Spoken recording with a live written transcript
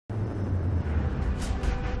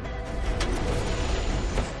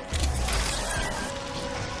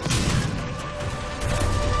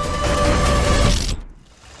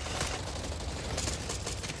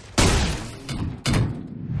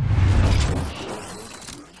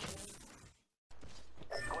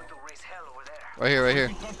Right here, right here.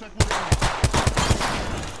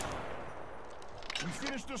 We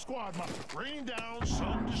finished the squad, man. Rain down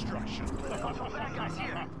some destruction.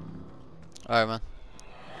 Alright, man.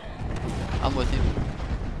 I'm with you.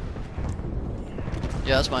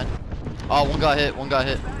 Yeah, that's mine. Oh, one got hit, one got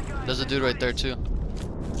hit. There's a dude right there, too.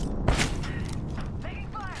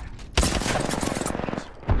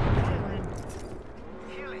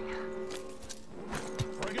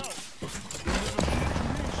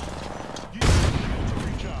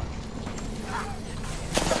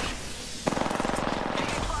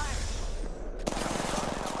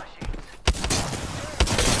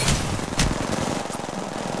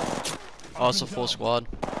 Oh, it's a full squad.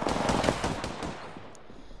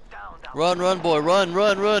 Run, run, boy, run,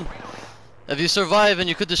 run, run. If you survive and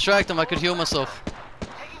you could distract them, I could heal myself.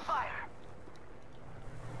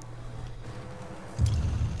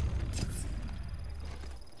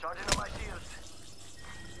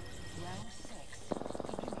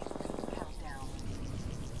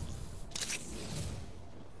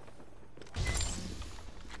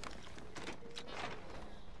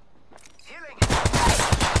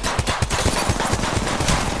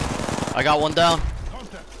 I got one down.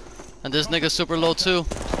 And this nigga's super low too.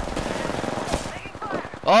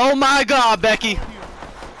 Oh my god, Becky!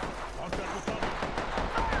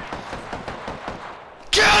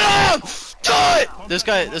 Get him! Do it! This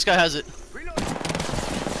guy has it.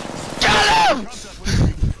 Get him!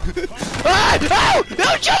 Ah! Oh!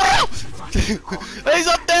 No, chill! He's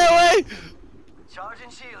up there, way!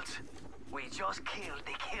 Sergeant Shields, we just killed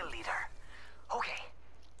the kill leader. Okay,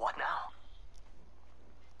 what now?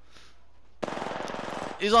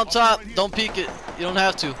 He's on top. Don't peek it. You don't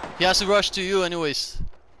have to. He has to rush to you anyways.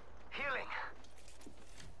 Healing.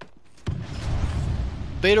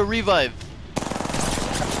 Bait or revive.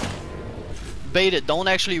 Bait it. Don't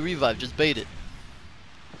actually revive. Just bait it.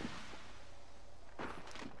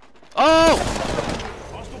 Oh!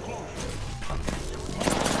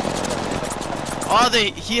 Oh,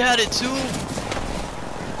 he had it too.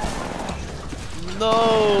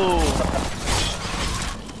 No.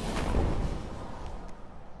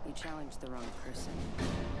 The wrong person.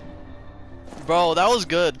 Bro, that was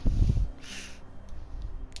good.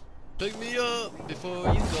 Pick me up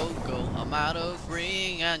before you go. I'm out of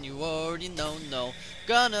ring and you already know, no.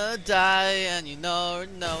 Gonna die and you know,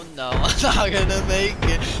 no. I'm not gonna make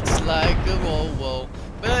it. It's like a whoa.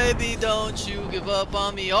 Baby, don't you give up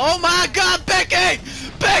on me. Oh my god, Becky!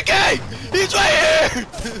 Becky! He's right here!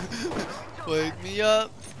 Wake me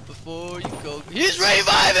up before you go. He's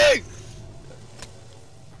reviving!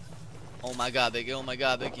 Oh my god, Becky. Oh my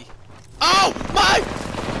god, Becky. Oh my!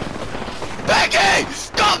 Becky!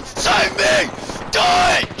 Come save me! Do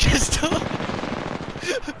it! Just do it!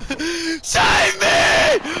 Save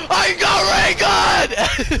me! I got ray gun!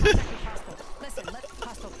 Listen, let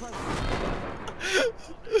hostile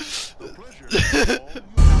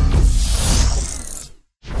close.